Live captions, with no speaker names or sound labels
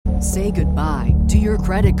Say goodbye to your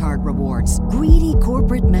credit card rewards. Greedy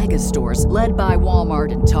corporate mega stores, led by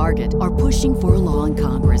Walmart and Target, are pushing for a law in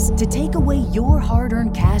Congress to take away your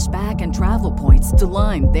hard-earned cash back and travel points to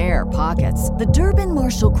line their pockets. The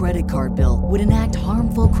Durbin-Marshall credit card bill would enact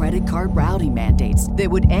harmful credit card routing mandates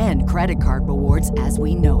that would end credit card rewards as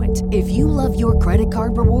we know it. If you love your credit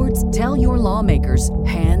card rewards, tell your lawmakers,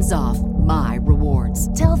 hands off my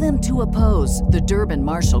rewards. Tell them to oppose the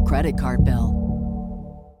Durbin-Marshall credit card bill.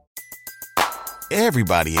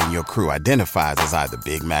 Everybody in your crew identifies as either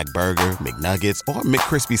Big Mac Burger, McNuggets, or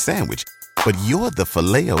McCrispy Sandwich. But you're the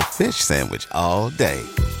Filet-O-Fish Sandwich all day.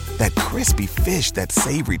 That crispy fish, that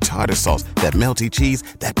savory tartar sauce, that melty cheese,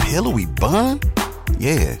 that pillowy bun.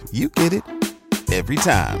 Yeah, you get it. Every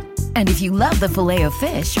time. And if you love the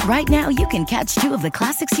Filet-O-Fish, right now you can catch two of the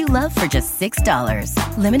classics you love for just $6.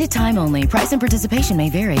 Limited time only. Price and participation may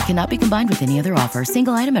vary. Cannot be combined with any other offer.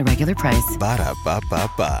 Single item at regular price.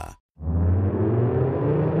 Ba-da-ba-ba-ba.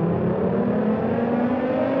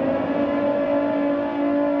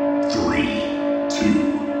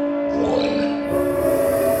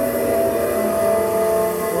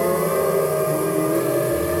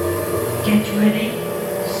 Get ready,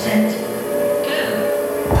 set, go.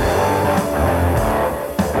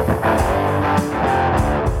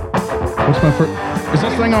 What's my first? Is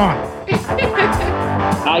this thing on?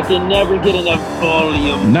 I can never get enough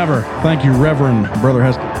volume. Never. Thank you, Reverend Brother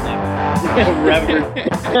Heskey. Reverend.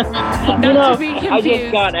 I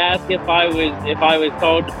just got asked if I was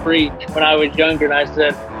called to preach when I was younger, and I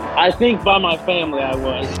said, I think by my family I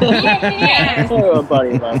was. Yes. Oh,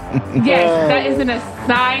 buddy, buddy. Yes, that is an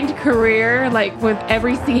assigned career, like with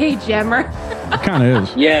every CHMer. It kind of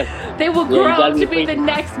is. Yes. They will grow up to be the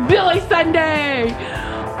next Billy Sunday.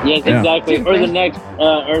 Yes, exactly. Or the next,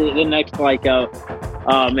 like,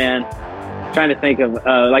 oh man, trying to think of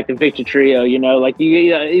like the Victor Trio. You know, like you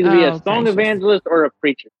either be a song evangelist or a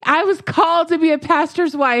preacher. I was called to be a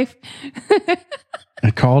pastor's wife.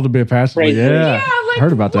 Called to be a pastor? Yeah. Like,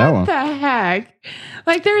 heard about that one. What the heck?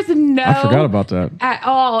 Like, there's no. I forgot about that. At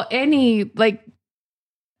all. Any, like,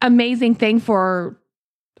 amazing thing for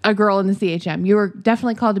a girl in the CHM. You were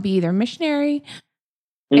definitely called to be either missionary,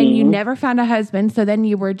 and you never found a husband, so then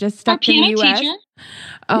you were just stuck in the U.S. Teacher.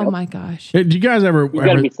 Oh, my gosh. Hey, do you guys ever... You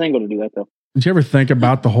got to be single to do that, though. Did you ever think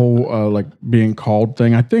about the whole, like, being called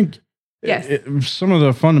thing? I think some of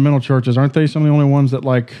the fundamental churches, aren't they some of the only ones that,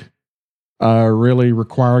 like... really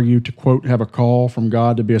require you to, quote, have a call from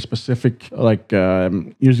God to be a specific, like,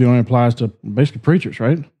 usually only applies to basically preachers,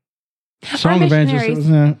 right? Song evangelists.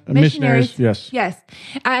 Missionaries, yes. Yes.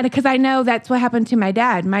 Because I know that's what happened to my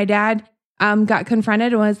dad. My dad got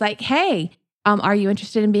confronted and was like, hey, are you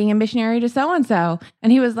interested in being a missionary to so-and-so?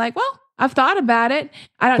 And he was like, well, I've thought about it.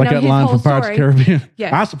 I don't know his line whole from Pirates of the Caribbean.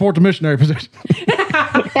 Yes. I support the missionary position.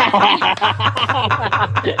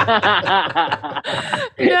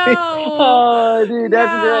 No. Oh, dude,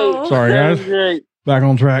 that's great. Sorry, that's guys. Great. Back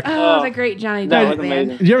on track. Oh, the great Johnny That Depp, was man.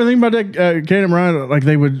 amazing. Did you ever think about that, Kate and Ryan? Like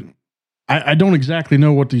they would, I don't exactly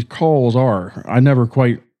know what these calls are. I never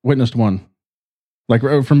quite witnessed one. Like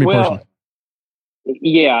for me personally.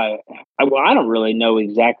 Yeah, I don't really know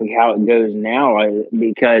exactly how it goes now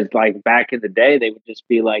because, like, back in the day, they would just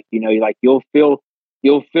be like, you know, like you'll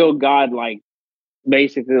feel God like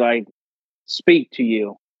basically like speak to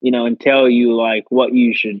you, you know, and tell you like what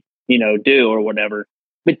you should, you know, do or whatever.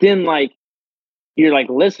 But then like you're like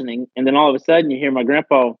listening, and then all of a sudden you hear my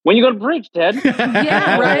grandpa, "When you go to preach, Ted?"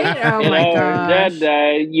 Yeah, right. Oh my gosh.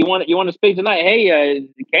 Dad, you want to speak tonight? Hey,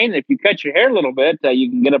 Kane, if you cut your hair a little bit, you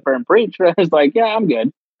can get up there and preach. It's like, yeah, I'm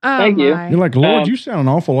good. Oh, Thank you. You're like, Lord, you sound an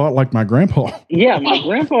awful lot like my grandpa. Yeah, my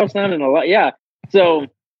grandpa sounded a lot. Yeah. So,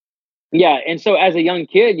 yeah. And so as a young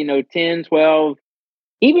kid, you know, 10, 12,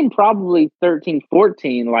 even probably 13,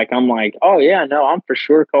 14, like, I'm like, oh yeah, no, I'm for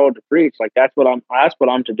sure called to preach. Like, that's what I'm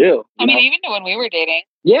to do. I mean, even when we were dating.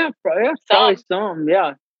 Yeah, probably some.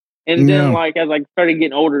 Yeah. And then like, as I started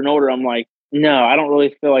getting older and older, I'm like, no, I don't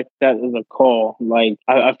really feel like that was a call. Like,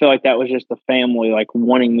 I feel like that was just the family, like,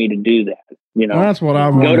 wanting me to do that. You know, well, that's what I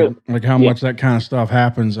wonder, like how much that kind of stuff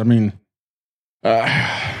happens. I mean,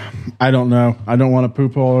 I don't know. I don't want to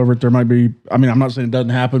poop all over it. There might be, I mean, I'm not saying it doesn't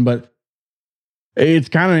happen, but it's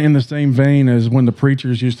kind of in the same vein as when the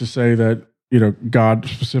preachers used to say that, you know, God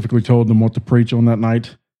specifically told them what to preach on that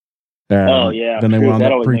night. Oh yeah. Then they wound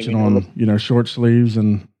up preaching on, you know, short sleeves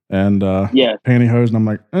and pantyhose. And I'm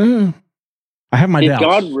like, I have my doubts. Did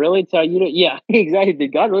God really tell you to? Yeah, exactly.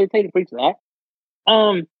 Did God really tell you to preach that?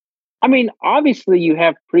 I mean, obviously you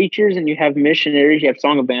have preachers and you have missionaries, you have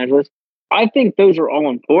song evangelists. I think those are all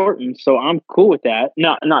important, so I'm cool with that.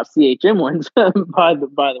 Not CHM ones, by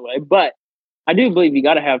the way. But I do believe you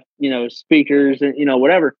got to have, speakers and,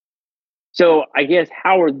 whatever. So I guess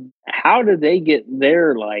how do they get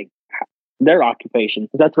their occupation?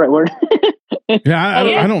 Is that the right word? Yeah,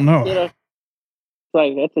 I don't know. It's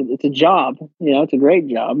like it's a job. It's a great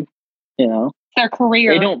job. Their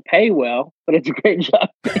career. They don't pay well, but it's a great job.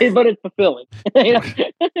 But it's fulfilling.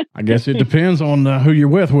 I guess it depends on who you're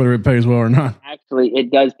with, whether it pays well or not. Actually, it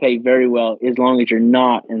does pay very well as long as you're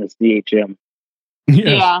not in the CHM. Yes.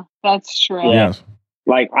 Yeah, that's true. Yeah. Yes.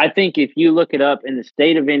 Like, I think if you look it up in the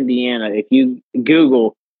state of Indiana, if you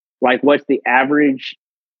Google, what's the average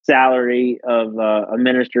salary of a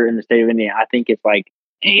minister in the state of Indiana, I think it's like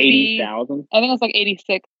 80,000. I think it's like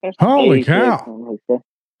 86 or something. Holy 86, cow.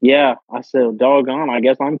 Yeah, I said, doggone, I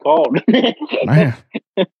guess I'm called. Man,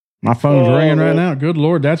 my phone's ringing right now. Good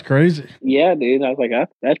Lord, that's crazy. Yeah, dude. I was like,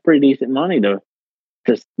 that's pretty decent money to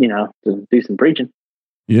do some preaching.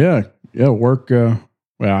 Yeah, work.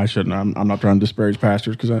 Well, I shouldn't. I'm not trying to disparage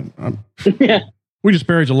pastors because we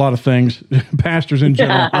disparage a lot of things. Pastors in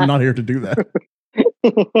general. I'm not here to do that.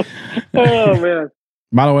 Oh, man.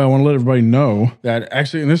 By the way, I want to let everybody know that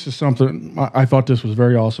actually, and this is something, I thought this was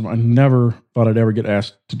very awesome. I never thought I'd ever get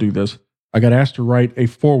asked to do this. I got asked to write a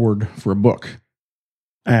foreword for a book.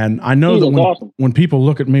 And I know that when people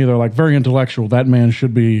look at me, they're like, very intellectual. That man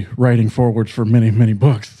should be writing forewords for many, many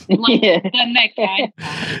books. The next guy.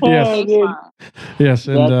 Yes. Yes,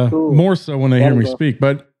 and cool. more so when they hear me speak.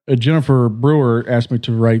 But Jennifer Brewer asked me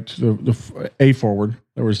to write a foreword.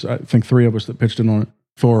 There was, I think, 3 of us that pitched in on it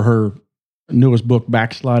for her newest book,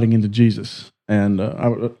 Backsliding into Jesus. And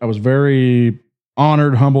I was very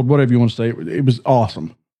honored, humbled, whatever you want to say. It was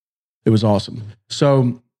awesome. It was awesome.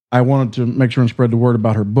 So I wanted to make sure and spread the word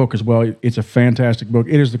about her book as well. It's a fantastic book.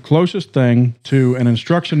 It is the closest thing to an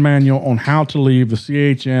instruction manual on how to leave the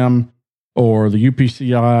CHM or the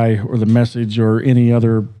UPCI or the Message or any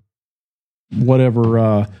other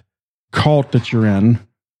whatever cult that you're in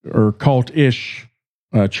or cult-ish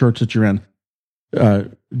church that you're in.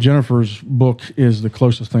 Jennifer's book is the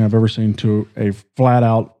closest thing I've ever seen to a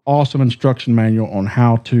flat-out awesome instruction manual on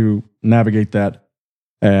how to navigate that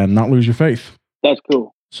and not lose your faith. That's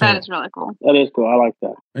cool. So, that is really cool. That is cool. I like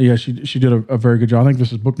that. Yeah, she did a very good job. I think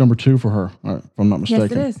this is book number 2 for her, if I'm not mistaken.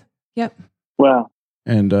 Yes, it is. Yep. Wow.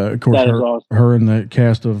 And of course, her and the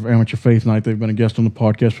cast of Amateur Faith Night, they've been a guest on the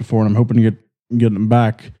podcast before, and I'm hoping to get them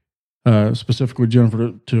back, specifically with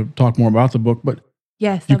Jennifer to talk more about the book. But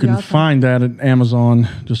yes, you can find that at Amazon.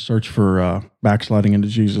 Just search for Backsliding into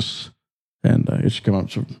Jesus, and it should come up.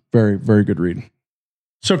 It's a very, very good read.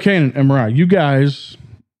 So, Kanan and Mariah, you guys,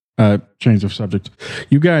 change of subject.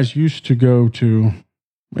 You guys used to go to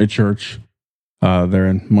a church there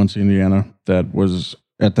in Muncie, Indiana, that was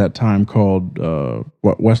at that time called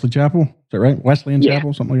Wesley Chapel. Is that right? Wesleyan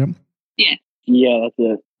Chapel, something like that. Yeah. Yeah, that's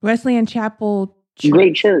it. Wesleyan Chapel. Church.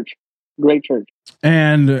 Great church. Great church.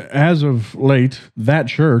 And as of late, that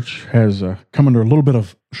church has come under a little bit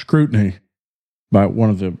of scrutiny by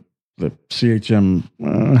one of the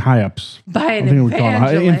CHM high-ups. By an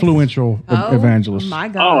evangelist. Influential evangelist. Oh, my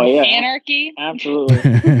God. Oh, yeah. Anarchy? Absolutely.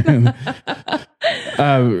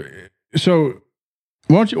 So,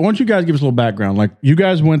 why don't you guys give us a little background? Like, you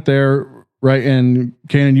guys went there, right? And,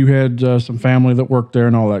 Kanan, you had some family that worked there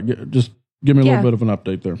and all that. Just give me a little bit of an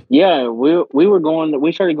update there. Yeah,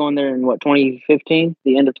 we started going there in 2015,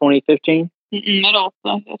 the end of 2015? Middle.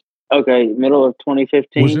 Okay, middle of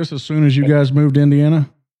 2015. Was this as soon as you guys moved to Indiana?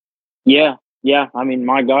 Yeah. I mean,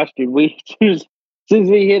 my gosh, dude, as soon as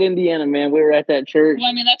we hit Indiana, man, we were at that church. Well,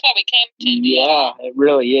 I mean, that's how we came to Indiana. Yeah, it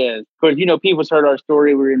really is. Because, people's heard our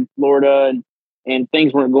story. We were in Florida and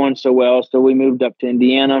things weren't going so well. So we moved up to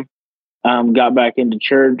Indiana, got back into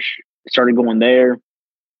church, started going there.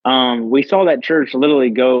 We saw that church literally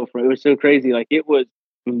go from, it was so crazy. Like, it was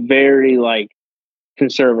very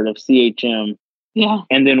conservative CHM. Yeah.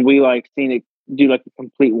 And then we seen it do a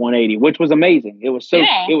complete 180, which was amazing. It was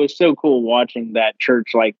so cool watching that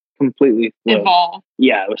church completely evolve.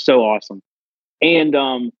 Yeah, it was so awesome. And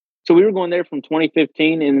so we were going there from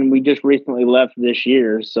 2015, and then we just recently left this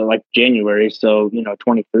year, so January, so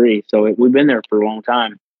 23. So we've been there for a long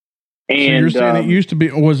time. And so you're saying it used to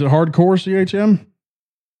be, was it hardcore CHM?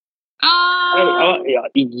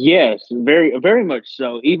 Yes, very, very much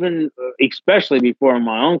so. Even especially before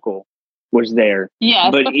my uncle was there.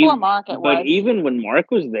 Yeah, before Mark it was. But even when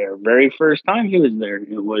Mark was there, very first time he was there,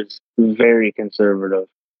 it was very conservative.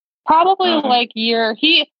 Probably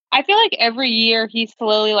I feel like every year he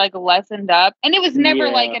slowly lessened up, and it was never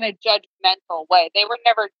in a judgmental way. They were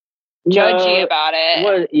never judgy about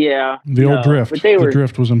it. The old drift. The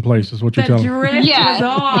drift was in place, is what you're telling me. The drift was Yeah.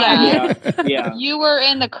 on. Yeah. You were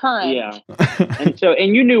in the current. Yeah.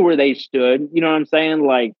 And you knew where they stood. You know what I'm saying?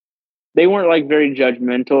 Like, they weren't like very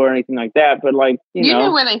judgmental or anything like that, but like, you know,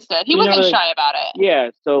 knew where they stood. He wasn't shy about it. Yeah.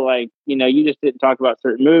 So like, you know, you just didn't talk about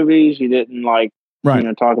certain movies. You didn't like, you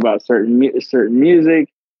know, talk about certain music,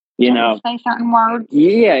 you know, say certain words.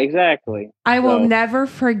 Yeah, exactly. I will never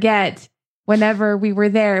forget whenever we were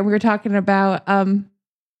there and we were talking about, oh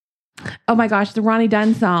my gosh, the Ronnie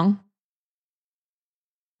Dunn song.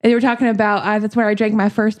 And they were talking about, that's where I drank my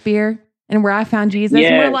first beer. And where I found Jesus. Yes.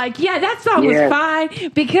 And we're like, yeah, that song was fine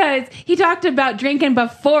because he talked about drinking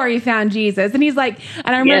before he found Jesus. And he's like,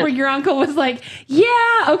 and I remember your uncle was like,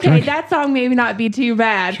 yeah, okay, that song maybe not be too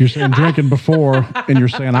bad. You're saying drinking before, and you're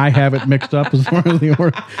saying I have it mixed up as far as the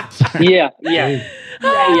order. Yeah.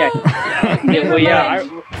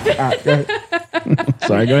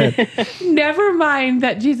 Sorry, go ahead. Never mind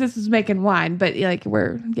that Jesus was making wine, but like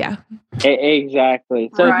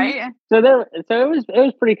exactly. So, right. So it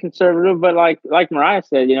was pretty conservative, but like Mariah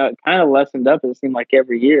said, you know, it kind of lessened up. It seemed like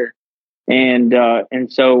every year, and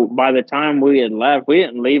so by the time we had left, we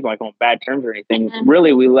didn't leave like on bad terms or anything. Mm-hmm.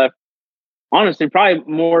 Really, we left honestly probably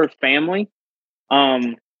more family.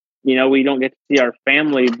 You know, we don't get to see our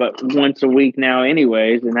family but once a week now,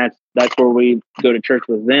 anyways, and that's where we go to church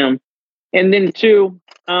with them. And then two,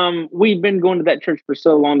 we've been going to that church for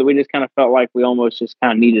so long that we just kind of felt like we almost just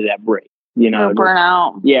kind of needed that break. You know, we were burnt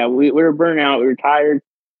out. Yeah, we were burnt out. We were tired,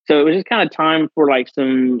 so it was just kind of time for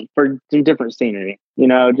some different scenery. You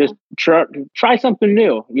know, just try something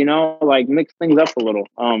new. You know, like mix things up a little.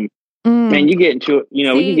 Man, you get into we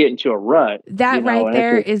can get into a rut. That right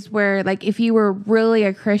there is where, like, if you were really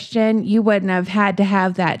a Christian, you wouldn't have had to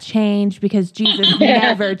have that change because Jesus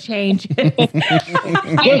never changes.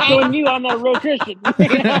 Joke's on you, I'm not a real Christian. Joke's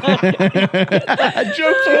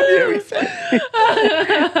on you.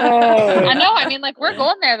 I know. I mean, like, we're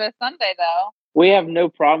going there this Sunday, though. We have no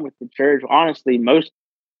problem with the church. Honestly,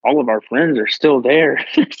 all of our friends are still there.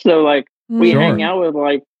 So, like, we hang out with,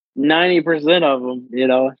 like, 90% of them, you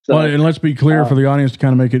know. So, well, and let's be clear for the audience to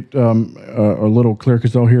kind of make it a little clear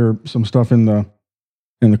because they'll hear some stuff in the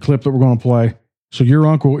clip that we're going to play. So your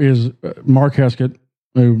uncle is Mark Heskett,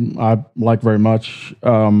 who I like very much.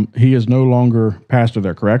 He is no longer pastor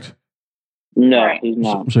there, correct? No, he's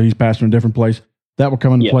not. So he's pastoring a different place. That will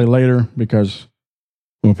come into play later because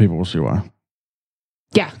people will see why.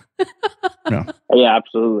 Yeah. Yeah,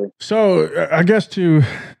 absolutely. So I guess to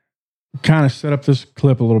kind of set up this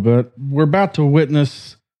clip a little bit, we're about to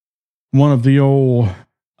witness one of the old,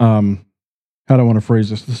 how do I want to phrase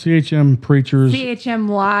this? The CHM preachers. CHM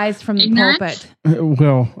lies from the pulpit.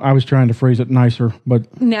 Well, I was trying to phrase it nicer,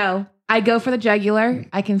 but. No, I go for the jugular.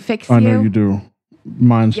 I can fix you. I know you do.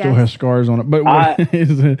 Mine still has scars on it, but what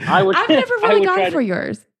is it? I've never really gone for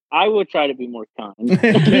yours. I will try to be more kind.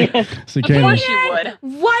 See, of course you would.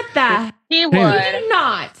 What the? He would. Do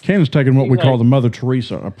not. Candace taking what we call the Mother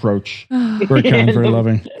Teresa approach. Very kind, very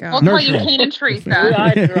loving. We'll call you Cain and Teresa.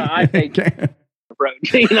 I think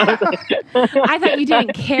approach. You know? I thought you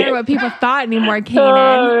didn't care what people thought anymore,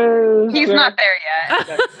 Kanan. He's not there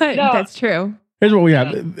yet. No. That's true. Here's what we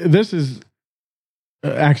have. This is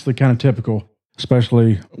actually kind of typical,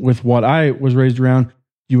 especially with what I was raised around.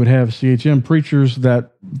 You would have CHM preachers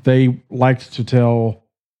that they liked to tell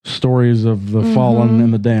stories of the fallen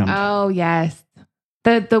and the damned. Oh, yes.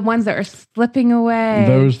 The ones that are slipping away.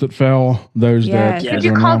 Those that fell, those that... Could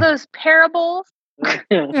you call those parables?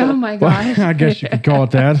 Oh, my gosh. Well, I guess you could call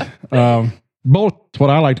it that. Both is what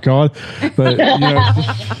I like to call it. But,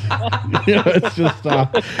 it's just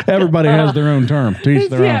everybody has their own term. To each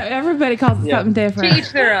their own. Yeah, everybody calls it something different. To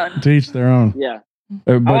each their own. To each their own. Yeah.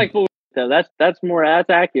 I like that's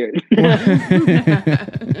accurate.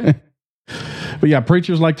 But yeah,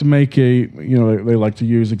 preachers like to make they like to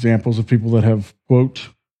use examples of people that have, quote,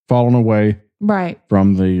 fallen away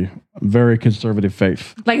from the very conservative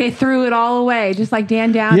faith. Like they threw it all away, just like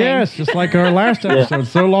Dan Downing. Yes, just like our last episode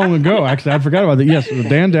so long ago. Actually, I forgot about that. Yes,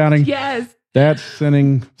 Dan Downing. Yes. That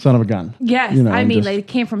sinning son of a gun. Yes. I mean, they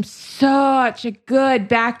came from such a good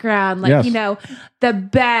background. Like, the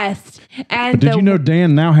best. But did you know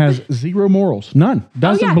Dan now has zero morals? None.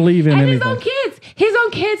 Doesn't believe in anything. His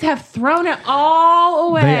own kids have thrown it all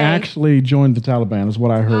away. They actually joined the Taliban, is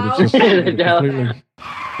what I heard. It's just completely...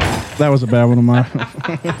 That was a bad one of mine.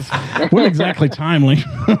 Wasn't exactly timely.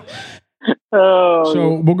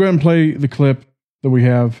 So we'll go ahead and play the clip that we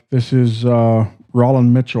have. This is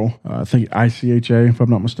Rollin Mitchell, I think ICHA, if I'm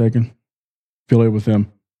not mistaken, affiliated with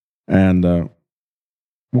them. And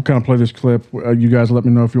we'll kind of play this clip. You guys let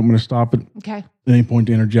me know if you want me to stop it at any point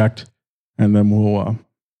to interject, and then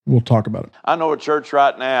we'll talk about it. I know a church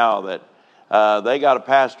right now that they got a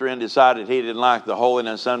pastor in decided he didn't like the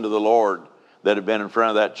holiness unto the Lord that had been in front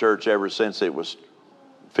of that church ever since it was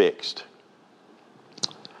fixed.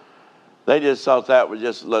 They just thought that was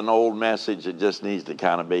just an old message that just needs to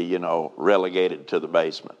kind of be, relegated to the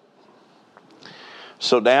basement.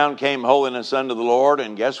 So down came holiness unto the Lord,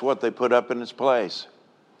 and guess what they put up in its place?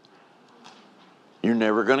 You're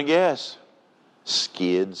never going to guess.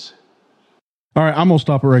 Skids. All right, I'm going to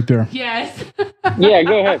stop it right there. Yes. Yeah,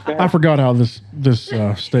 go ahead. I forgot how this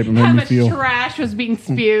statement made me feel. How much trash was being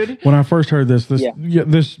spewed. When I first heard this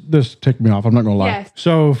ticked me off. I'm not going to lie. Yes.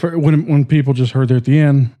 So when people just heard there at the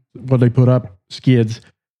end, what they put up, skids.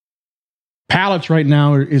 Pallets right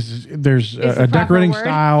now there's a decorating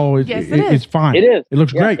style. Yes, it is. It's fine. It is. It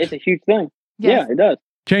looks great. It's a huge thing. Yes. Yeah, it does.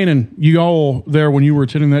 Kanan, you all there when you were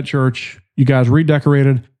attending that church, you guys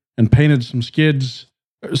redecorated and painted some skids,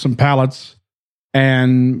 some pallets,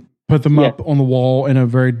 and put them up on the wall in a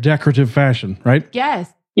very decorative fashion, right?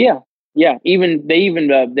 Yes. Yeah. Yeah. They even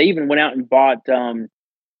went out and bought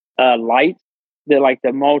lights,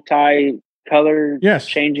 the multi-color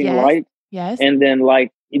changing lights. Yes. And then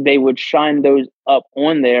they would shine those up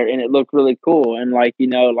on there, and it looked really cool. And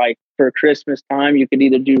for Christmas time, you could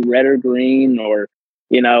either do red or green, or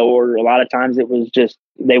a lot of times it was just,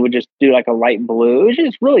 they would just do a light blue. It was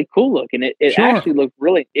just really cool looking. It actually looked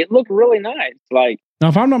really nice. Now,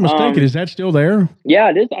 if I'm not mistaken, is that still there? Yeah,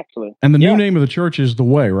 it is actually. And the new name of the church is The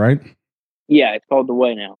Way, right? Yeah, it's called The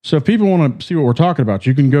Way now. So if people want to see what we're talking about,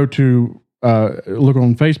 you can go to look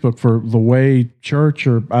on Facebook for The Way Church,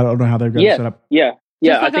 or I don't know how they've got it set up. Yeah.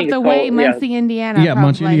 Yeah, just look up The Way, Muncie, Indiana. Yeah,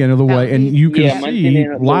 Muncie, Indiana, The Way. And you can see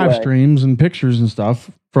live streams and pictures and stuff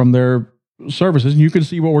from their services, and you can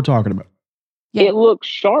see what we're talking about. Yeah. It looks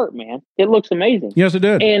sharp, man. It looks amazing. Yes, it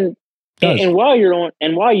did. And while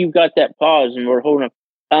you've got that pause and we're holding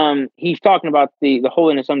up, he's talking about the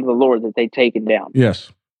holiness unto the Lord that they've taken down. Yes.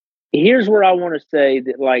 Here's where I want to say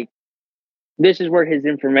that this is where his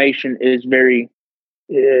information is very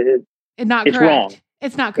it's correct. wrong.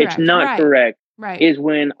 It's not correct. It's not correct. Right. Is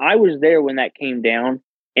when I was there when that came down,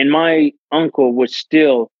 and my uncle was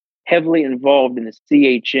still heavily involved in the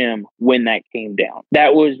CHM when that came down.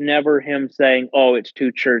 That was never him saying, "Oh, it's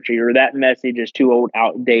too churchy," or "That message is too old,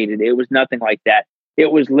 outdated." It was nothing like that.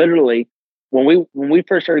 It was literally when we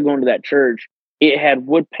first started going to that church, it had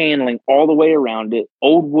wood paneling all the way around it,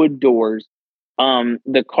 old wood doors.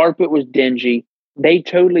 The carpet was dingy. They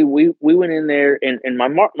totally, we went in there, and my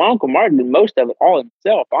Uncle Martin did most of it all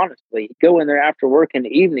himself, honestly. He'd go in there after work in the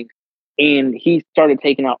evening, and he started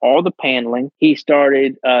taking out all the paneling. He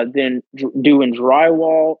started then doing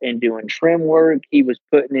drywall and doing trim work. He was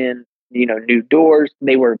putting in, new doors.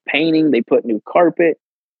 They were painting. They put new carpet,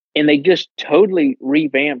 and they just totally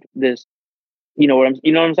revamped this. You know what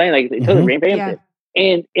I'm saying? They totally revamped it,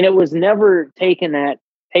 and it was never taking that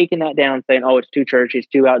down, saying, "Oh, it's too churchy, it's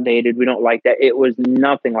too outdated, we don't like that." It was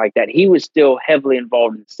nothing like that. He was still heavily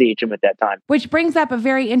involved in CHM at that time. Which brings up a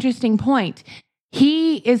very interesting point.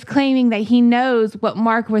 He is claiming that he knows what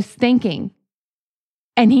Mark was thinking,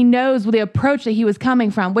 and he knows the approach that he was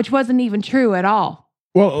coming from, which wasn't even true at all.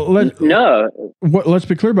 Well, let's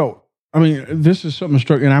be clear about, this is something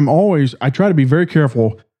struck, and I try to be very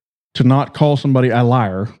careful to not call somebody a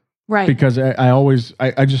liar. Right. Because I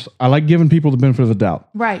like giving people the benefit of the doubt.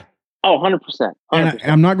 Right. Oh, 100%. And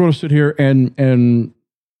I'm not going to sit here and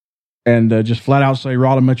just flat out say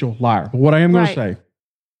Rollin Mitchell, liar. But what I am going to say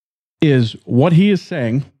is what he is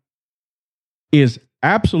saying is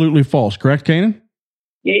absolutely false. Correct, Kanan?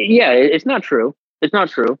 Yeah, it's not true. It's not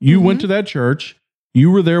true. You went to that church.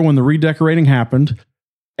 You were there when the redecorating happened.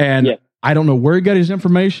 And I don't know where he got his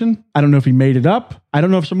information. I don't know if he made it up. I don't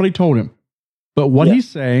know if somebody told him. But what he's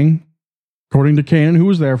saying, according to Kanan, who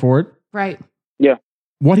was there for it, right? Yeah,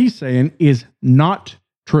 what he's saying is not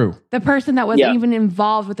true. The person that was even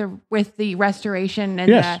involved with the restoration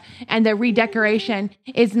and the redecoration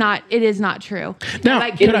is not true. Now,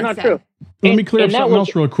 it is not true. Let me clear up something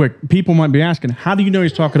else real quick. People might be asking, how do you know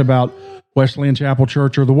he's talking about Wesleyan Chapel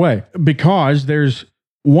Church or The Way? Because there's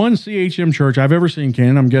one CHM church I've ever seen,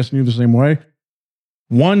 Kanan, I'm guessing you the same way,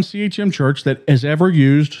 one CHM church that has ever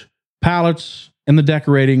used pallets and the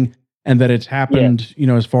decorating, and that it's happened,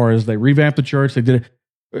 as far as they revamped the church, they did it.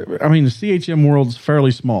 The CHM world's fairly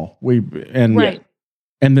small. And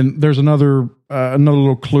then there's another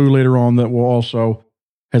little clue later on that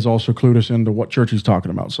has also clued us into what church he's talking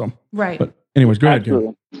about. So, but anyways, go ahead,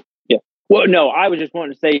 Kevin. Yeah. Well, no, I was just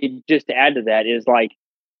wanting to say, just to add to that, is I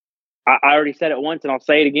already said it once and I'll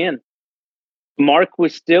say it again. Mark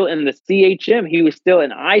was still in the CHM. He was still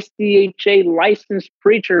an ICHA licensed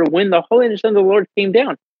preacher when the holiness of the Lord came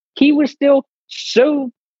down. He was still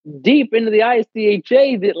so deep into the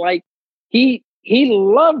ICHA that like he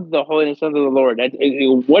loved the holiness unto the Lord.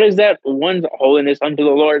 What is that? One's holiness unto the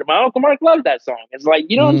Lord. My Uncle Mark loved that song. It's like,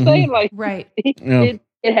 you know what I'm saying? Like, right. It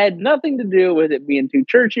had nothing to do with it being too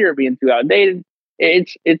churchy or being too outdated.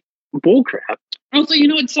 It's bullcrap. Also, you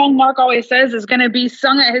know what song Mark always says is going to be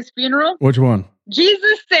sung at his funeral? Which one?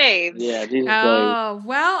 Jesus Saves. Yeah, Jesus Saves. Oh,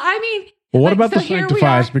 well, I mean. Well, what about the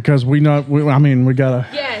sanctifies? Because we gotta.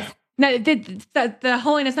 Yes. No, the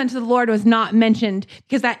holiness unto the Lord was not mentioned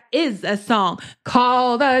because that is a song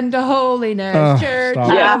called unto holiness, church of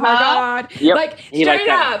our God. Yep. Like straight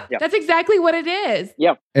up, yep. That's exactly what it is.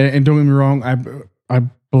 Yep. And don't get me wrong, I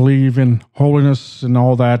believe in holiness and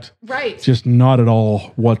all that. Right. Just not at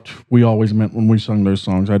all what we always meant when we sung those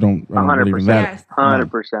songs. I don't believe in that. Yes.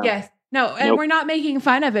 100%. Yes. No, and we're not making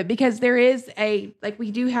fun of it because there is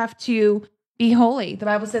we do have to be holy. The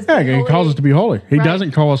Bible says, he calls us to be holy. He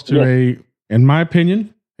doesn't call us to in my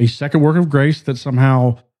opinion, a second work of grace that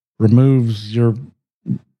somehow removes your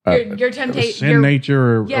temptation, sin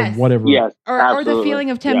nature or whatever. Yes, or the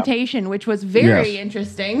feeling of temptation, which was very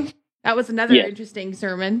interesting. That was another interesting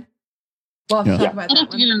sermon. We'll have to talk about that. We'll have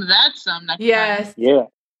to get into that some next time. Yeah.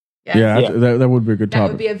 That would be a good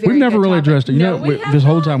topic. Would be a very we've never good really topic. addressed it. No, This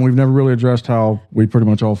whole time we've never really addressed how we pretty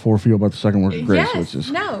much all four feel about the second work of grace. Yes, Which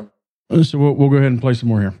is, no. So we'll go ahead and play some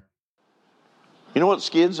more here. You know what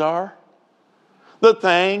skids are? The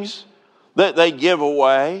things that they give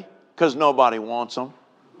away because nobody wants them.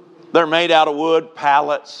 They're made out of wood,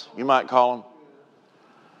 pallets, you might call them.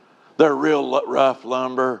 They're real rough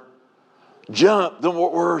lumber. Junk, the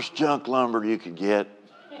worst junk lumber you could get.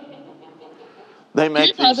 They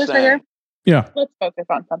make these things. Yeah. Let's focus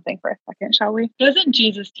on something for a second, shall we? Doesn't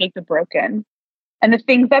Jesus take the broken and the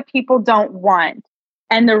things that people don't want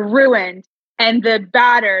and the ruined and the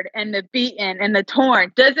battered and the beaten and the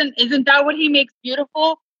torn? Isn't that what he makes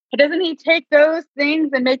beautiful? Doesn't he take those things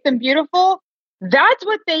and make them beautiful? That's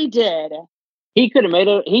what they did. He could have made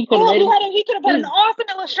He could have had an awesome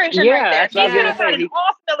illustration right there. He could have had an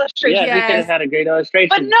awesome illustration. Yeah, he could have had a great illustration.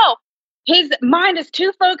 But no, his mind is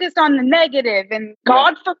too focused on the negative, and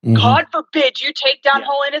God forbid you take down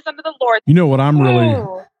holiness under the Lord. You know what I'm really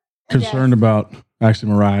concerned about,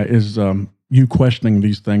 actually, Mariah, is you questioning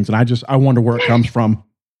these things, and I wonder where it comes from.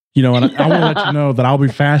 And I want to let you know that I'll be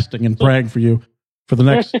fasting and praying for you for the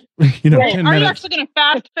next, 10 minutes. Are you actually going to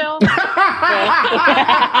fast, Phil?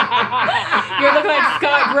 You're looking like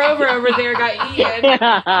Scott Grover over there got eaten,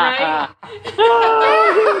 right?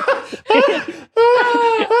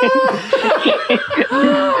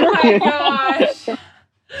 Oh my gosh.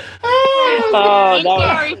 I'm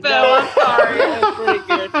sorry, Phil. I'm sorry.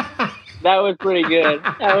 That was pretty good.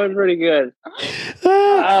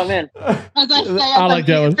 Oh, man. As I say, I like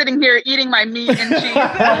that one. Sitting here eating my meat and cheese.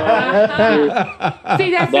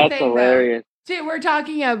 See, that's the thing, hilarious. Dude, we're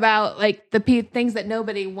talking about like the things that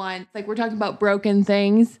nobody wants. Like we're talking about broken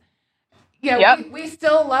things. Yeah, we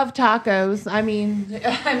still love tacos. I mean, and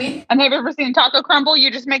have you ever seen taco crumble?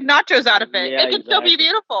 You just make nachos out of it. Yeah, it can still be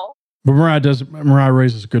beautiful. But Mariah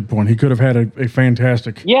raises a good point. He could have had a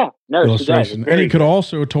fantastic illustration. And he could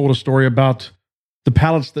also have told a story about the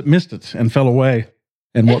pallets that missed it and fell away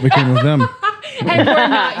and what became of them. And were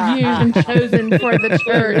not used and chosen for the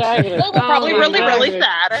church. Exactly. They were probably really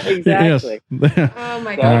sad. Exactly. Yes. Oh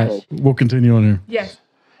my All gosh. right, we'll continue on here. Yes.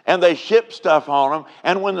 And they ship stuff on them,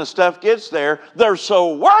 and when the stuff gets there, they're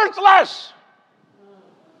so worthless.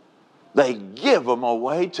 They give them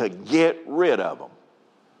away to get rid of them.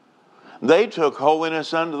 They took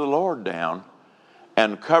holiness unto the Lord down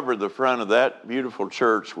and covered the front of that beautiful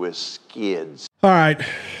church with skids. All right,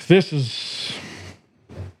 this is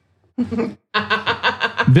the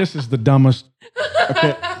dumbest.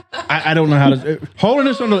 Okay. I don't know how to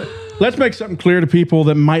holiness unto. Let's make something clear to people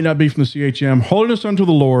that might not be from the CHM. Holiness unto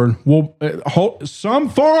the Lord will some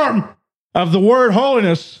form of the word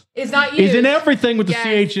holiness is not used. Is in everything with the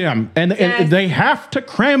CHM, and they have to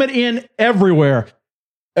cram it in everywhere.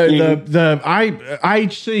 The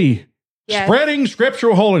IHC. Yes. Spreading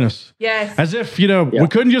scriptural holiness. Yes. As if, we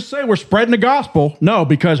couldn't just say we're spreading the gospel. No,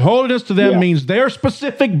 because holiness to them means their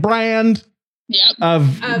specific brand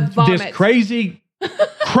of this crazy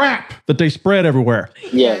crap that they spread everywhere.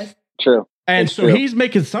 Yes, true. And so he's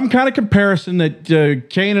making some kind of comparison that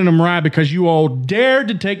Cain and Mariah, because you all dared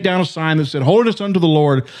to take down a sign that said, holiness unto the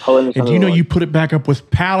Lord. And you put it back up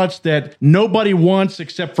with pallets that nobody wants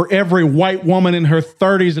except for every white woman in her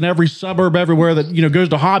 30s and every suburb everywhere that, goes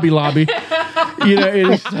to Hobby Lobby.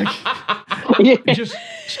 It's like, Just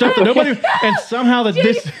stuff that nobody, and somehow that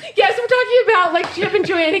this. Yes, we're talking about like Chip and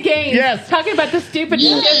Joanna Gaines. Yes. Talking about the stupid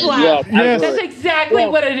shiplap. Yes. That's exactly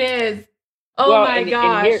what it is. Oh my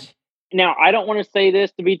gosh. Now, I don't want to say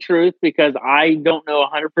this to be truth because I don't know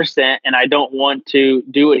 100% and I don't want to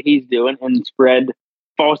do what he's doing and spread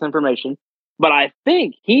false information. But I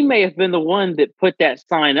think he may have been the one that put that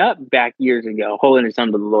sign up back years ago, holiness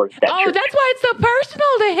unto the Lord. That's why it's so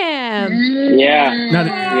personal to him. Yeah.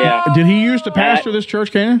 Now, did he used to pastor this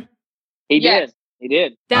church, Canaan? He did. He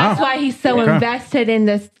did. That's why he's so invested in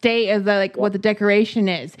the state of what the decoration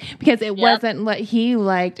is, because it wasn't what he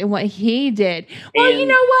liked and what he did. Well, you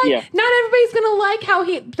know what? Yeah. Not everybody's gonna like how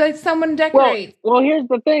someone decorates. Well, here's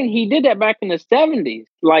the thing. He did that back in the 70s,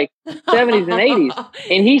 like 70s and 80s,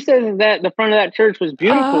 and he says that the front of that church was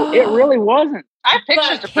beautiful. It really wasn't. I have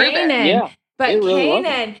pictures to prove it. Yeah, but really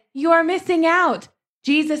Canaan, you are missing out.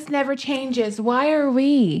 Jesus never changes. Why are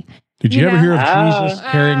we? Did you ever hear of Jesus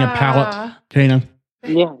carrying a pallet, Canaan?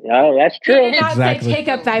 Yeah, that's true. He did not say, take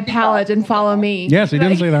up thy pallet and follow me. Yes, he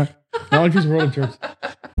didn't say that. Not like he's a Rollin church.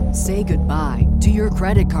 Say goodbye to your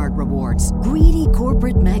credit card rewards. Greedy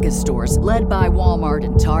corporate mega stores, led by Walmart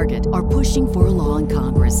and Target, are pushing for a law in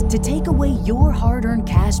Congress to take away your hard-earned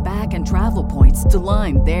cash back and travel points to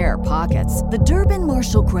line their pockets. The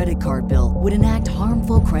Durbin-Marshall credit card bill would enact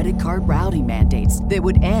harmful credit card routing mandates that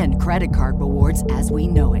would end credit card rewards as we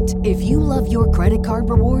know it. If you love your credit card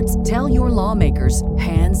rewards, tell your lawmakers,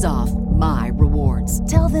 hands off my rewards.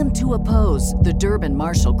 Tell them to oppose the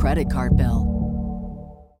Durbin-Marshall credit card bill.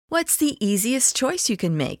 What's the easiest choice you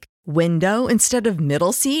can make? Window instead of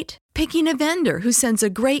middle seat? Picking a vendor who sends a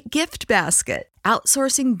great gift basket?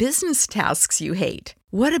 Outsourcing business tasks you hate?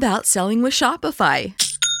 What about selling with Shopify?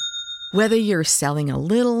 Whether you're selling a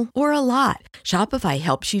little or a lot, Shopify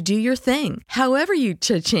helps you do your thing, however you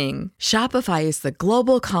cha-ching. Shopify is the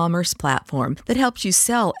global commerce platform that helps you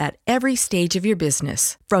sell at every stage of your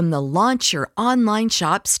business. From the launch your online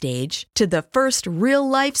shop stage to the first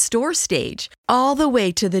real-life store stage, all the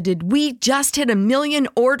way to the did we just hit 1 million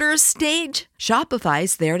orders stage.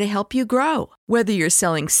 Shopify's there to help you grow. Whether you're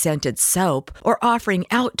selling scented soap or offering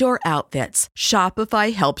outdoor outfits,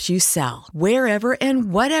 Shopify helps you sell. Wherever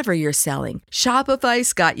and whatever you're selling,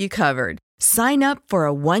 Shopify's got you covered. Sign up for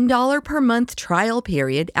a $1 per month trial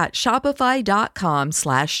period at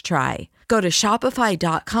shopify.com/try. Go to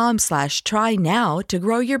shopify.com/try now to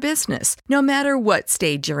grow your business, no matter what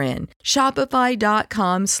stage you're in.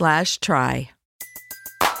 Shopify.com/try.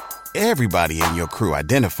 Everybody in your crew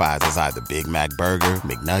identifies as either Big Mac Burger,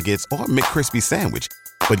 McNuggets, or McCrispy Sandwich.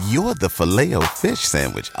 But you're the Filet-O-Fish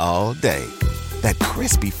Sandwich all day. That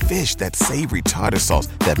crispy fish, that savory tartar sauce,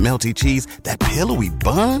 that melty cheese, that pillowy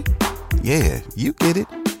bun. Yeah, you get it.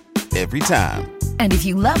 Every time. And if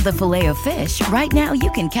you love the Filet-O-Fish, right now you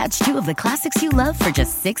can catch 2 of the classics you love for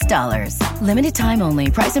just $6. Limited time only.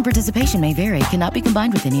 Price and participation may vary. Cannot be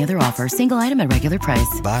combined with any other offer. Single item at regular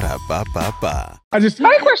price. Ba-da-ba-ba-ba.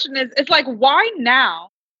 My question is, it's like, why now?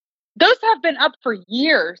 Those have been up for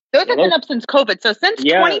years. Those have been up since COVID. So since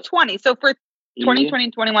 2020. So for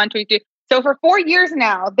 2020, 21, 22. So for 4 years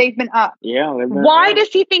now, they've been up. Yeah. Why does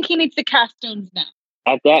he think he needs to cast stones now?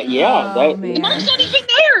 At that, the money's not even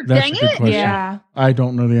there. That's Dang a good it. question. Yeah. I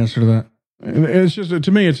don't know the answer to that. It's just,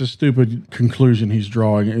 to me, it's a stupid conclusion he's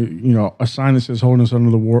drawing. You know, a sign that says holiness unto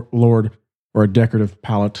the Lord or a decorative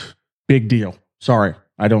pallet. Big deal. Sorry.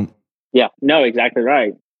 I don't. Yeah. No, exactly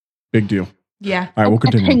right. Big deal. Yeah. All right, we'll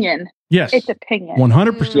continue. Opinion. Yes. It's opinion.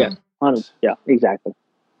 100%. Yeah. Yeah, exactly.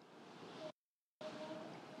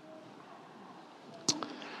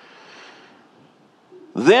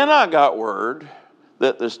 Then I got word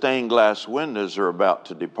that the stained glass windows are about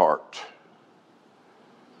to depart.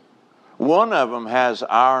 One of them has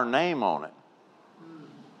our name on it.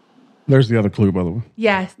 There's the other clue, by the way.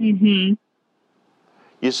 Yes. Mm-hmm.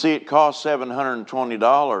 You see, it cost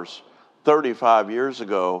 $720 35 years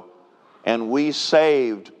ago, and we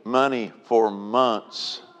saved money for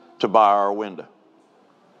months to buy our window.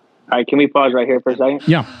 All right, can we pause right here for a second?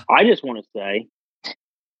 Yeah. I just want to say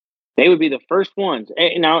they would be the first ones.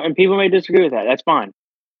 And people may disagree with that. That's fine.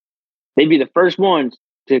 They'd be the first ones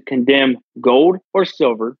to condemn gold or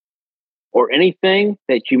silver or anything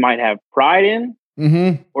that you might have pride in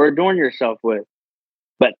or adorn yourself with.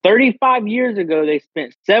 But 35 years ago, they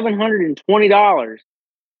spent $720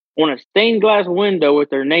 on a stained glass window with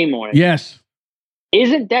their name on it. Yes.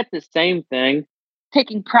 Isn't that the same thing?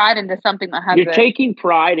 Taking pride into something that has You're taking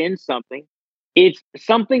pride in something. It's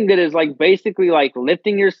something that is like basically like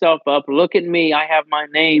lifting yourself up. Look at me. I have my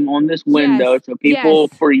name on this window. So people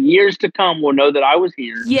for years to come will know that I was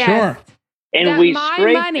here. Yes. Sure. And that we my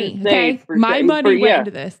scraped money. and saved Okay. My money went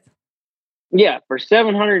into this. Yeah, for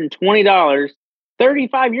 $720,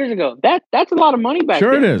 35 years ago. That's a lot of money back then.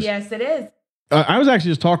 Sure it is. Yes, it is. I was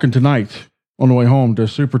actually just talking tonight on the way home to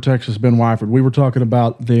Super Texas Ben Wyford. We were talking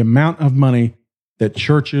about the amount of money that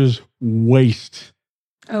churches waste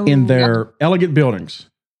in their elegant buildings.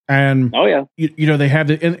 And, you know, they have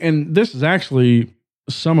the, and this is actually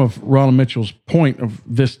some of Rollin Mitchell's point of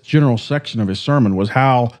this general section of his sermon was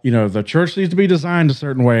how, you know, the church needs to be designed a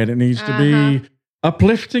certain way and it needs to be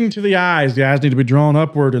uplifting to the eyes. The eyes need to be drawn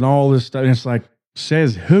upward and all this stuff. And it's like,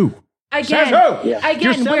 says who? Again, says who? Yeah. Again,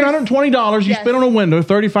 your $720 you spent on a window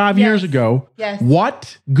 35 years ago. Yes.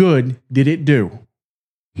 What good did it do?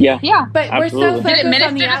 Yeah. But absolutely. we're so focused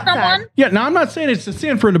on the outside. Yeah. Now I'm not saying it's a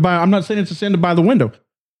sin for him to buy. I'm not saying it's a sin to buy the window.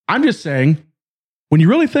 I'm just saying, when you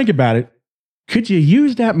really think about it, could you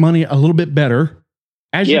use that money a little bit better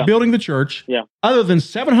as you're building the church? Yeah. Other than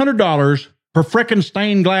 $700 per frickin'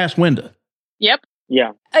 stained glass window. Yep.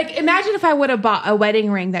 Yeah. Like, imagine if I would have bought a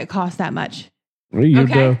wedding ring that cost that much.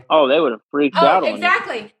 Okay. Oh, they would have freaked out on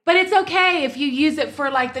exactly. But it's okay if you use it for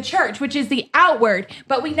like the church, which is the outward.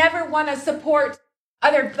 But we never want to support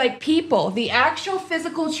other like people. The actual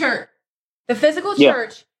physical church. The physical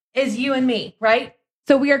church is you and me, right?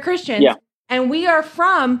 So we are Christians, and we are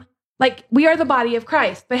from, like, we are the body of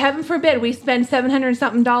Christ. But heaven forbid we spend $700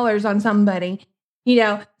 something on somebody, you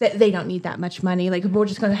know, that they don't need that much money. Like, we're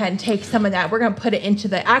just going to go ahead and take some of that. We're going to put it into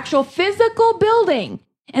the actual physical building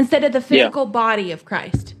instead of the physical body of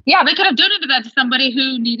Christ. Yeah, they could have donated that to somebody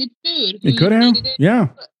who needed food. They could have,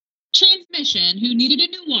 transmission, who needed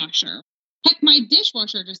a new washer. Heck, my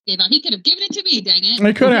dishwasher just gave out. He could have given it to me, dang it.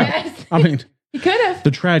 They could have. Yes. I mean, he could have.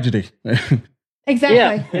 The tragedy.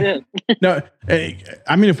 Exactly. Yeah. No,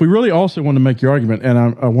 I mean, if we really also want to make your argument,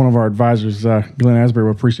 and one of our advisors, Glenn Asbury,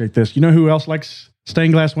 will appreciate this. You know who else likes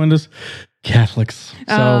stained glass windows? Catholics.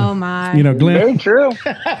 So, oh my! You know, Glenn. Very true.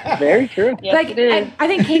 Very true. Yes, like, I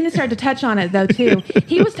think Kanan started to touch on it though too.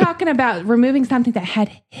 He was talking about removing something that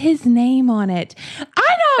had his name on it.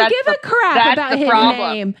 I don't give a crap about his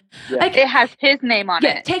name. Yeah. Like, it has his name on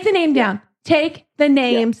it. Take the name down. Take the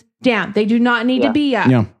names down. They do not need to be up.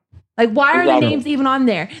 Yeah. Like, why are the names even on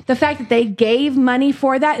there? The fact that they gave money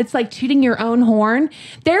for that, it's like tooting your own horn.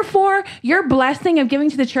 Therefore, your blessing of giving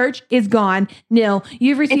to the church is gone. Nil.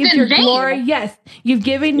 You've received your glory. Yes. You've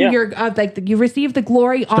given your, you received the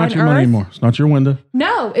glory on earth. It's not your money anymore. It's not your window.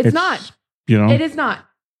 No, it's not. You know, it is not.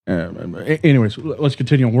 Anyways, let's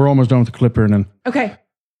continue. We're almost done with the clip here and then. Okay.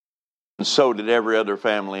 And so did every other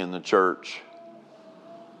family in the church.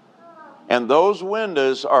 And those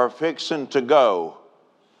windows are fixing to go.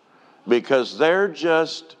 Because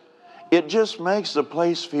it just makes the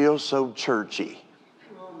place feel so churchy.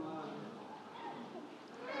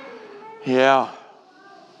 Yeah.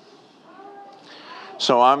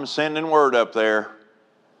 So I'm sending word up there.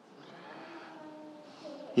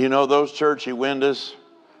 You know, those churchy windows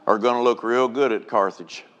are going to look real good at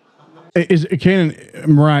Carthage.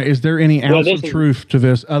 Mariah, is there any ounce of truth to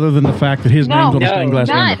this other than the fact that his name's on the stained glass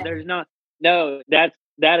window? There's not. No,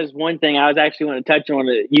 that is one thing I was actually going to touch on.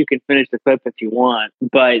 It. You can finish the clip if you want,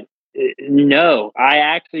 but no, I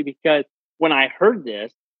actually, because when I heard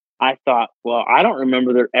this, I thought, well, I don't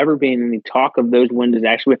remember there ever being any talk of those windows.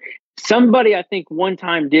 Actually, somebody I think one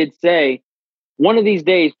time did say, one of these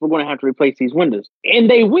days we're going to have to replace these windows, and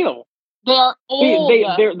they will. They're old.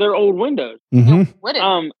 They're old windows, and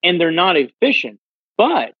they're not efficient.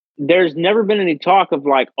 But there's never been any talk of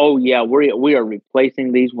like, oh yeah, we are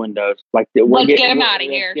replacing these windows. Like, let's get them out of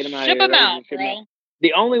here. Ship them out, bro.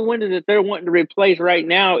 The only window that they're wanting to replace right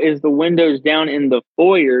now is the windows down in the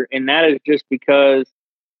foyer, and that is just because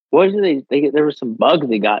there were some bugs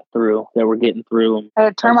they got through that were getting through. They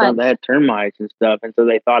had termites. They had termites and stuff, and so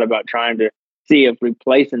they thought about trying to see if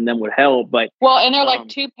replacing them would help. But and they're like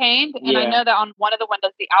two paned, and I know that on one of the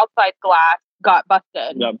windows, the outside glass got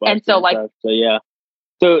busted, and so like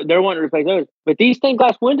So they're wanting to replace those. But these stained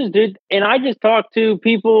glass windows, dude, and I just talked to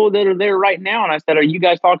people that are there right now, and I said, are you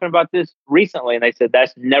guys talking about this recently? And they said,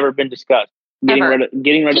 that's never been discussed. Getting rid of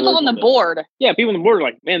people on the board. Yeah, people on the board are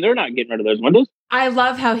like, man, they're not getting rid of those windows. I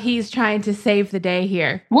love how he's trying to save the day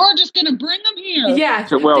here. We're just going to bring them here. Yeah,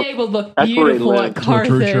 they will look beautiful at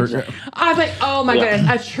Carthage. I'm like, oh my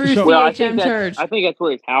goodness, a true CHM church. I think that's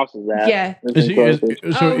where his house is at. Yeah.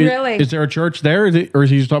 Really? Is there a church there, or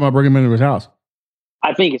is he just talking about bringing him into his house?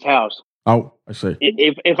 I think his house. Oh, I see.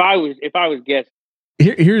 If I was guessing,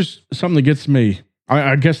 here's something that gets me.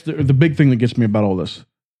 I guess the big thing that gets me about all this.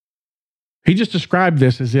 He just described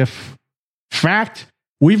this as if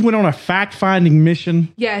we've went on a fact-finding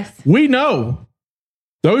mission. Yes, we know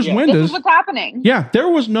those windows. This is what's happening. Yeah, there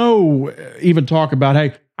was no even talk about,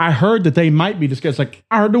 hey, I heard that they might be discussed. Like,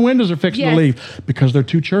 I heard the windows are fixing to leave because they're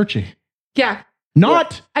too churchy. Yeah.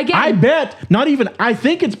 Not, again. I bet, not even, I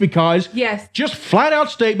think it's because, just flat out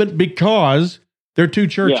statement, because they're too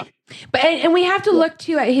churchy. Yeah. But, and we have to look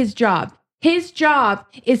too at his job. His job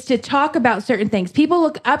is to talk about certain things. People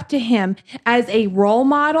look up to him as a role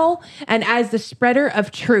model and as the spreader of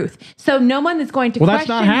truth. So no one is going to question him. Well, that's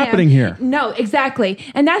not happening here. No, exactly.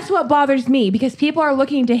 And that's what bothers me, because people are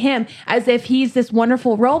looking to him as if he's this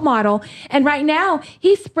wonderful role model. And right now,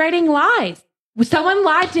 he's spreading lies. Someone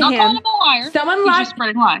lied to him. Not calling him a liar. Someone lied. He's just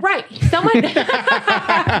spreading lies. Right. Someone.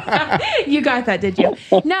 You got that, did you?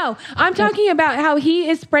 No, I'm talking about how he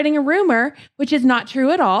is spreading a rumor, which is not true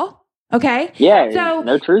at all. Okay. Yeah. So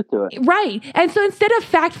no truth to it. Right. And so instead of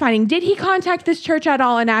fact finding, did he contact this church at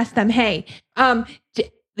all and ask them, hey,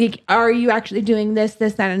 are you actually doing this,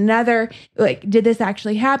 that, and another? Like, did this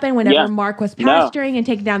actually happen whenever Mark was pastoring and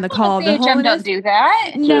taking down the call of the holiness? Don't do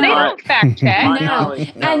that. No. They don't fact check. No.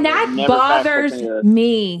 And that bothers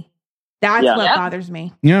me. That's what bothers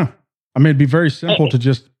me. Yeah. I mean, it'd be very simple to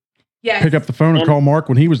just pick up the phone and call Mark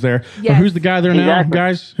when he was there. But who's the guy there now,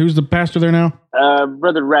 guys? Who's the pastor there now?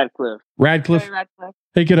 Brother Radcliffe. Radcliffe.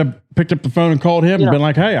 He could have picked up the phone and called him and been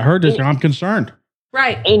like, hey, I heard this. I'm concerned.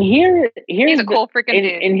 Right. And here's he's a cool freaking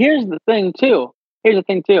dude. And here's the thing too.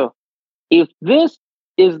 If this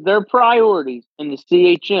is their priorities in the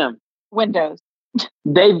CHM, windows,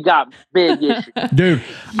 they've got big issues. Dude,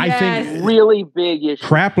 I think really big issues.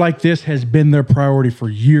 Crap like this has been their priority for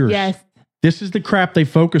years. Yes. This is the crap they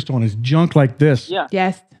focused on, is junk like this. Yeah.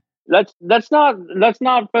 Yes. Let's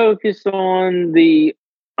not focus on the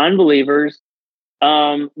unbelievers,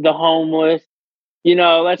 the homeless.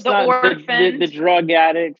 Let's not the drug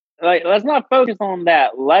addicts. Like, let's not focus on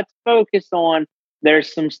that. Let's focus on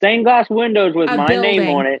there's some stained glass windows with my name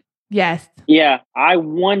on it. Yes. Yeah, I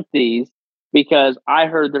want these because I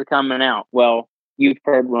heard they're coming out. Well, you've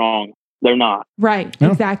heard wrong. They're not. Right.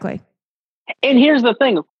 No. Exactly. And here's the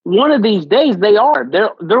thing. One of these days they are.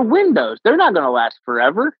 They're windows. They're not going to last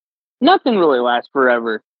forever. Nothing really lasts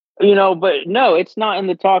forever. But no, it's not in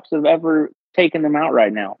the talks of ever taking them out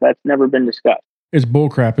right now. That's never been discussed. It's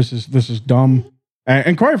bullcrap. This is dumb.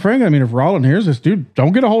 And quite frankly, I mean, if Rollin hears this, dude,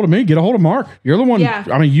 don't get a hold of me. Get a hold of Mark. You're the one. Yeah.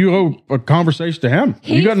 I mean, you owe a conversation to him.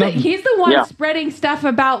 He's the one spreading stuff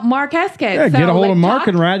about Mark Heskett. Yeah, so, get a hold of Mark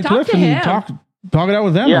and Radcliffe and talk it out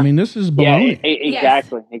with them. Yeah. I mean, this is baloney. Yeah,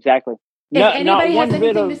 exactly. If anybody has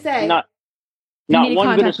anything to say, not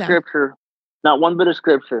one bit of scripture. Not one bit of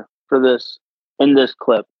scripture for this in this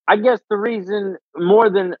clip. I guess the reason more,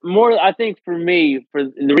 I think for me, for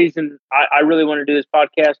the reason I really want to do this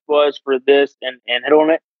podcast was for this and hit on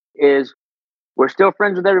it is we're still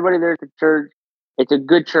friends with everybody there at the church. It's a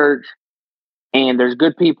good church and there's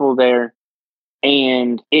good people there.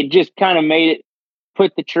 And it just kind of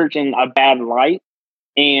put the church in a bad light.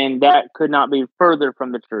 And that could not be further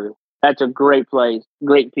from the truth. That's a great place,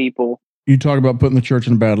 great people. You talk about putting the church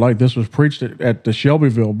in a bad light. This was preached at the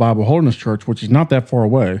Shelbyville Bible Holiness Church, which is not that far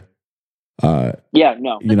away. Yeah,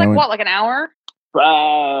 no. It's like an hour?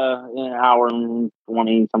 An hour and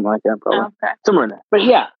 20, something like that, probably. Oh, okay. Somewhere in there. But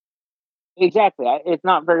yeah, exactly. It's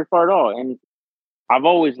not very far at all. And I've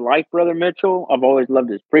always liked Brother Mitchell. I've always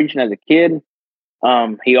loved his preaching as a kid.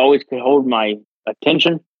 He always could hold my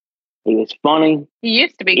attention. He was funny. He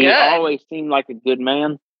used to be good. He always seemed like a good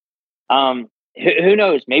man. Who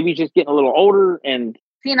knows? Maybe he's just getting a little older and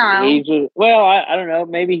senile. I don't know.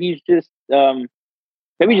 Maybe he's just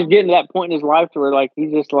maybe just getting to that point in his life to where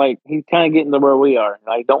he's kind of getting to where we are.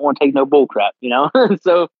 Like, don't want to take no bull crap,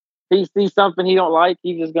 So he sees something he don't like,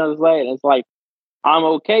 he's just gonna say it. And it's like, I'm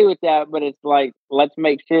okay with that, but it's like, let's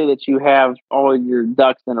make sure that you have all your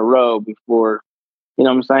ducks in a row before, you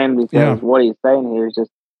know what I'm saying? Because what he's saying here is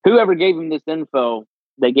just whoever gave him this info,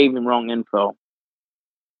 they gave him wrong info.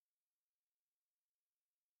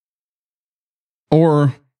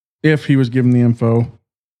 Or if he was given the info,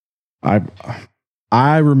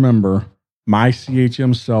 I remember my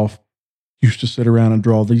CHM self used to sit around and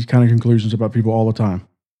draw these kind of conclusions about people all the time.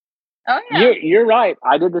 Oh, yeah. You're right.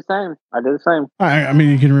 I did the same. I mean,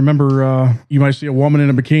 you can remember, you might see a woman in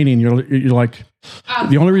a bikini and you're like,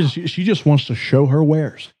 the only reason she just wants to show her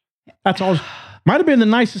wares. That's all. Might have been the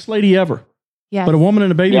nicest lady ever. Yeah. But a woman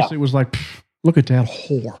in a bathing suit was like, look at that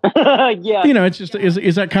whore. Yeah. It's just,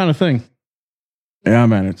 is that kind of thing. Yeah,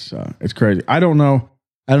 man, it's crazy. I don't know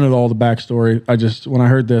all the backstory. When I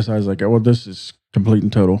heard this, I was like, well, this is complete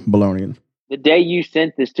and total baloney. The day you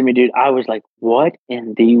sent this to me, dude, I was like, what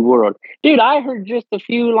in the world? Dude, I heard just a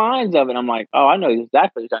few lines of it. I'm like, oh, I know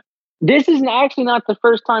exactly what you're talking. This is actually not the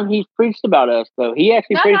first time he's preached about us, though. He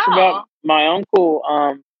actually preached about my uncle.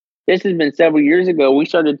 this has been several years ago. We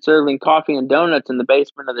started serving coffee and donuts in the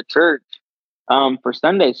basement of the church for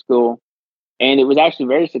Sunday school. And it was actually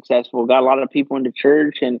very successful. Got a lot of people into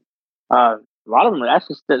church, and a lot of them are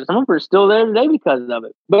actually, some of them are still there today because of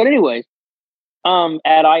it. But anyways,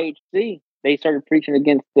 at IHC, they started preaching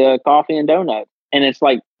against coffee and donuts. And it's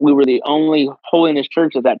like we were the only holiness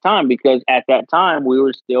church at that time, because at that time we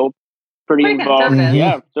were still pretty involved.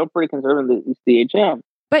 Yeah, still pretty conservative in the CHM.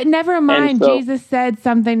 But never mind, Jesus said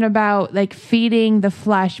something about like feeding the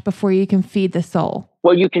flesh before you can feed the soul.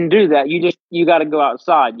 Well, you can do that. You got to go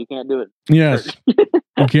outside. You can't do it. Yes.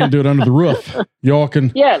 You can't do it under the roof. Y'all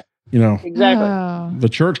can. Yes. Exactly. The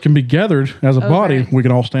church can be gathered as a body. We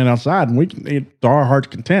can all stand outside and we can eat to our heart's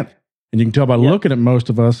content. And you can tell by looking at most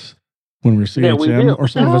of us when we're CHM or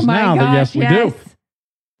some of us now that yes, we do.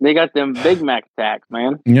 They got them Big Mac attacks,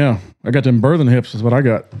 man. Yeah. I got them birthing hips is what I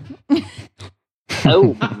got.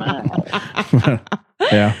 Oh, my.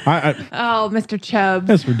 Yeah. Mr. Chubbs.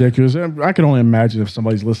 That's ridiculous. I can only imagine if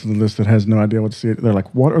somebody's listening to this that has no idea what CHM. They're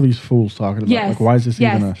like, what are these fools talking about? Yes. Like, why is this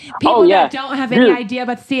even a... People that don't have any idea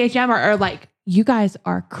about CHM are like, you guys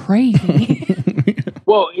are crazy.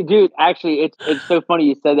 Well, dude, actually, it's so funny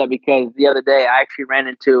you said that, because the other day I actually ran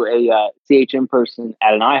into a CHM person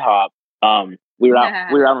at an IHOP. We were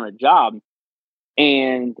out on a job,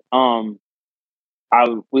 and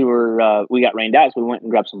we got rained out, so we went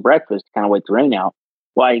and grabbed some breakfast to kind of wait the rain out.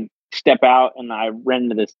 Well, I step out and I ran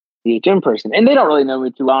into this CHM person, and they don't really know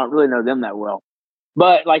me too well. I don't really know them that well,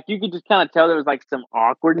 but like you could just kind of tell there was like some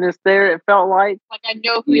awkwardness there. It felt like I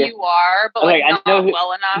know who you are, but like not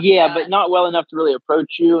well enough. Yeah, but not well enough to really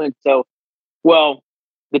approach you. And so, well,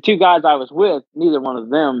 the two guys I was with, neither one of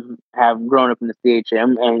them have grown up in the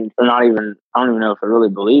CHM, and they're not even, I don't even know if they're really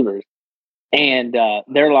believers. And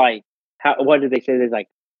they're like, what did they say? They're like,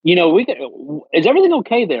 is everything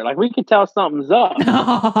okay there? Like, we could tell something's up.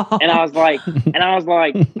 And I was like,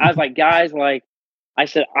 guys, like, I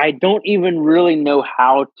said, I don't even really know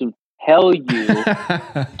how to tell you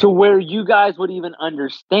to where you guys would even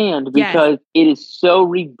understand, because it is so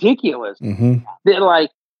ridiculous that like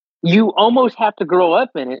you almost have to grow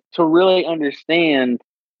up in it to really understand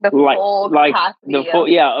the full what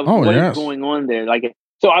is going on there. Like,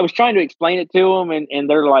 so I was trying to explain it to them, and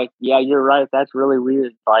they're like, "Yeah, you're right. That's really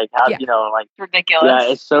weird. Like, how like ridiculous.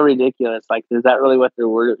 Yeah, it's so ridiculous. Like, is that really what they're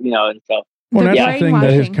And so, well, that's the thing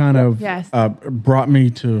that has kind of brought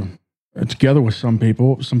me together with some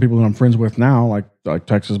people that I'm friends with now, like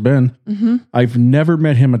Texas Ben. Mm-hmm. I've never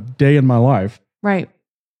met him a day in my life. Right.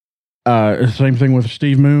 Same thing with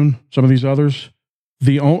Steve Moon, some of these others.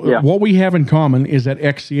 What we have in common is that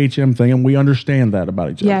ex-CHM thing, and we understand that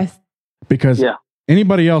about each other. Yes. Because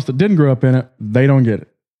anybody else that didn't grow up in it, they don't get it.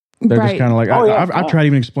 They're just kind of like, I tried to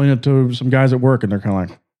even explain it to some guys at work, and they're kind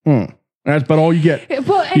of like, That's about all you get.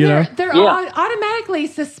 Well, and they're automatically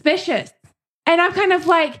suspicious. And I'm kind of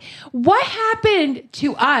like, what happened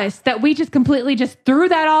to us that we just completely just threw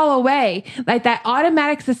that all away? Like that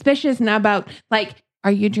automatic suspicion about like,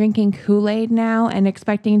 are you drinking Kool-Aid now and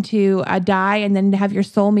expecting to die and then have your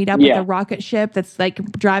soul meet up with a rocket ship that's like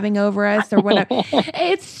driving over us or whatever?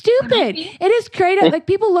 It's stupid. It is crazy. Like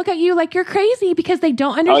people look at you like you're crazy because they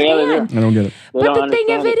don't understand. I don't get it. But the thing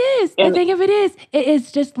of it is, it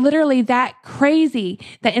is just literally that crazy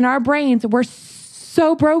that in our brains, we're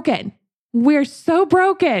so broken. We're so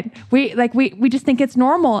broken. We just think it's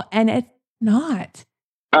normal, and it's not.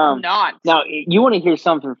 Now, you want to hear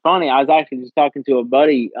something funny? I was actually just talking to a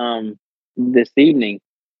buddy this evening.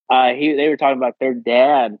 They were talking about their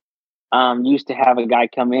dad used to have a guy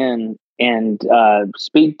come in and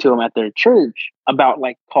speak to him at their church about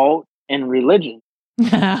like cult and religion.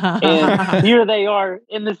 And here they are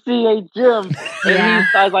in the CHM. And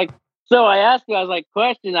I was like, so I asked him, I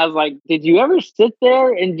was like, did you ever sit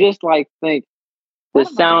there and just like think,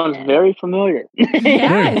 this sounds very familiar?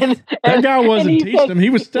 Yes. That guy wasn't teaching him; he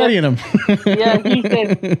was studying him. Yeah, he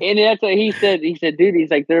said, and that's what he said. He said, "Dude, he's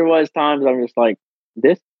like, there was times I'm just like,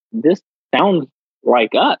 this sounds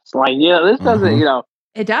like us. Like, this doesn't,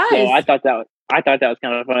 It does. So I thought that was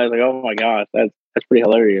kind of funny. I was like, oh my gosh, that's pretty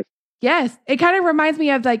hilarious. Yes, it kind of reminds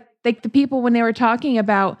me of like the people when they were talking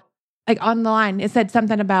about like on the line. It said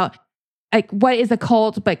something about like what is a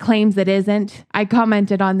cult but claims it isn't. I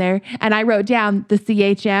commented on there and I wrote down the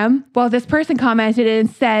CHM. Well, this person commented and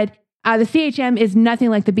said, the CHM is nothing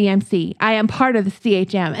like the BMC. I am part of the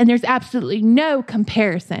CHM and there's absolutely no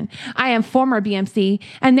comparison. I am former BMC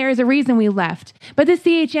and there is a reason we left. But the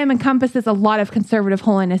CHM encompasses a lot of conservative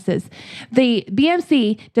holinesses. The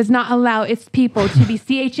BMC does not allow its people to be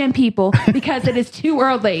CHM people because it is too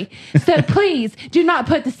worldly. So please do not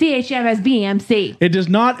put the CHM as BMC. It does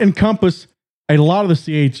not encompass a lot of the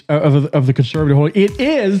CH of the conservative holding. It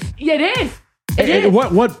is. Yeah, it is. It is.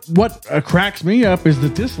 What cracks me up is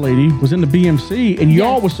that this lady was in the BMC and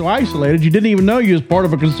y'all was so isolated you didn't even know you was part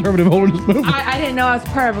of a conservative holiness movement. I didn't know I was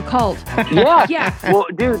part of a cult. Yeah. Yeah. Well,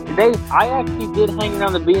 dude, I actually did hang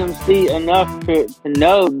around the BMC enough to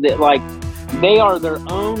know that like they are their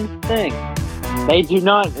own thing. They do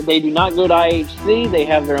not go to IHC. They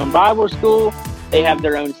have their own Bible school. They have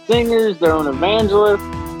their own singers, their own evangelists.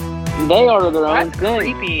 They are their own thing.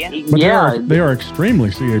 Creepy. But they are extremely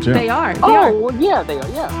CHM. They are. Well, yeah, they are.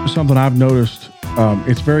 Yeah. Something I've noticed,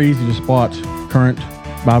 it's very easy to spot current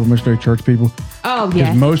Bible Missionary Church people. Oh, because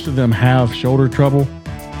yes. most of them have shoulder trouble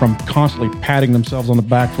from constantly patting themselves on the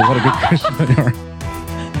back for what a good Christian they are.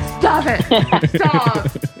 Stop it. Stop.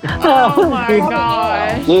 Oh, my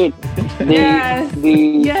gosh. Dude,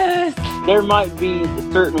 Yes. there might be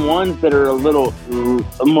certain ones that are a little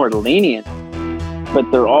more lenient, but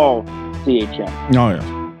they're all CHM. Oh,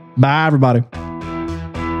 yeah. Bye, everybody.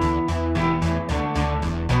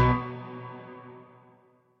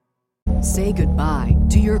 Say goodbye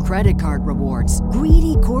to your credit card rewards.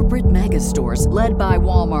 Greedy corporate mega stores, led by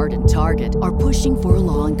Walmart and Target, are pushing for a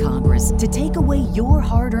law in Congress to take away your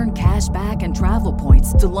hard-earned cash back and travel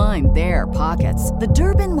points to line their pockets. The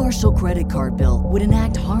Durbin-Marshall credit card bill would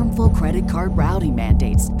enact harmful credit card routing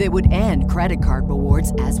mandates that would end credit card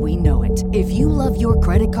rewards as we know it. If you love your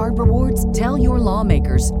credit card rewards, tell your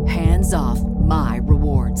lawmakers, hands off my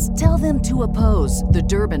rewards. Tell them to oppose the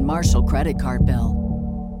Durbin-Marshall credit card bill.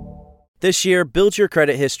 This year, build your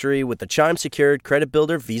credit history with the Chime Secured Credit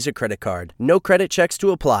Builder Visa Credit Card. No credit checks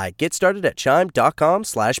to apply. Get started at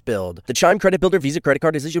chime.com/build. The Chime Credit Builder Visa Credit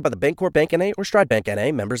Card is issued by the Bancorp Bank N.A. or Stride Bank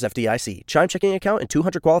N.A. members FDIC. Chime checking account and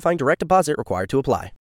 200 qualifying direct deposit required to apply.